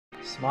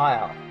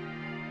Smile.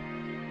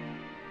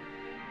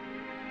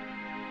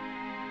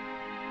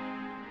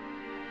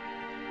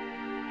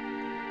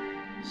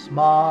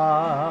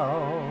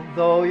 Smile,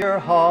 though your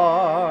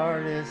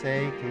heart is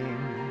aching.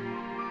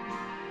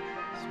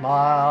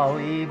 Smile,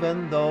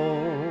 even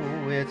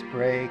though it's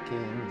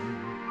breaking.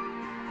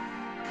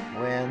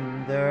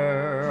 When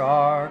there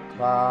are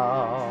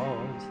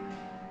clouds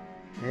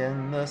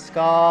in the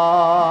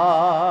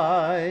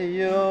sky,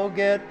 you'll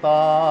get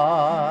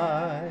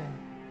by.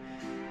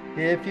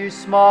 If you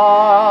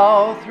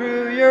smile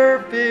through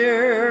your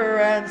fear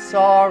and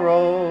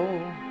sorrow,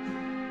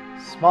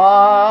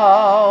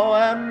 smile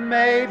and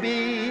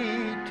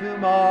maybe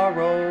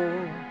tomorrow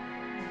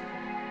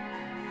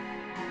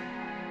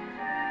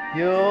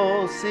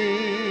you'll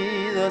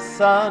see the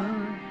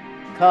sun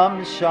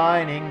come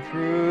shining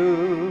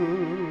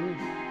through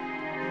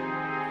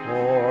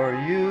for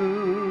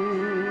you.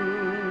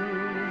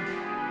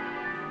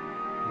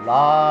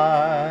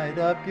 Light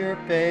up your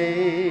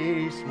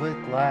face with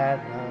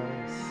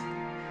gladness,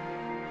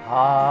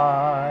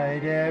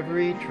 hide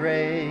every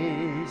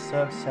trace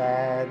of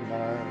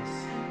sadness.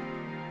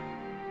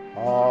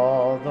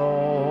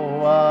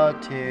 Although a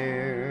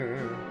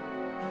tear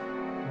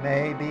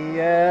may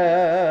be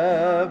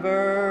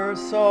ever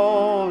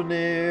so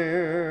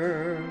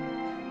near,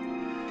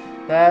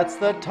 that's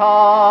the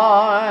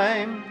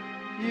time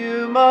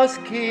you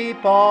must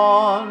keep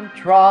on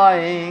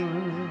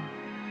trying.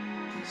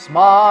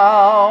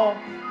 Smile,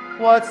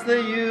 what's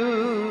the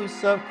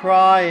use of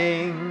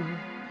crying?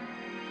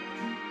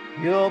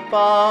 You'll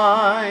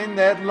find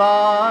that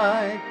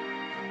life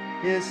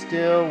is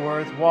still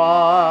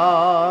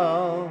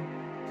worthwhile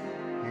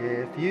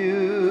if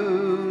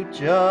you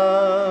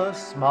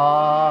just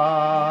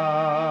smile.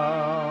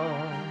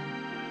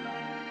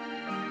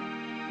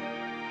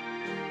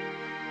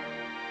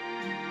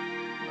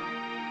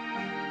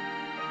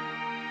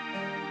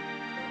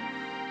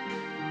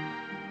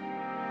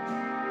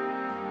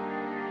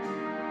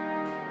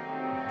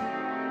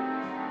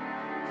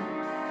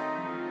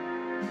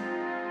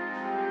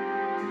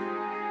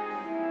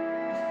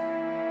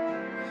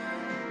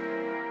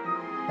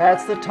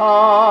 That's the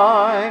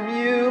time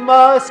you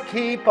must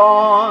keep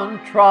on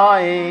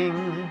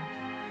trying.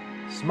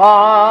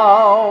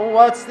 Smile,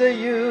 what's the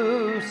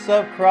use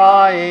of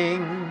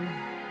crying?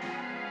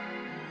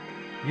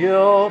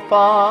 You'll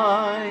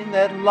find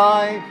that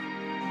life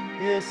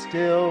is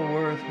still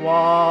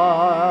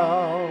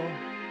worthwhile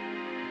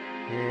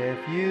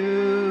if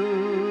you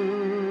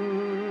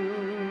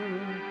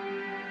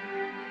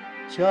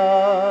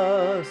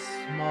just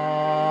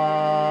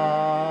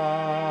smile.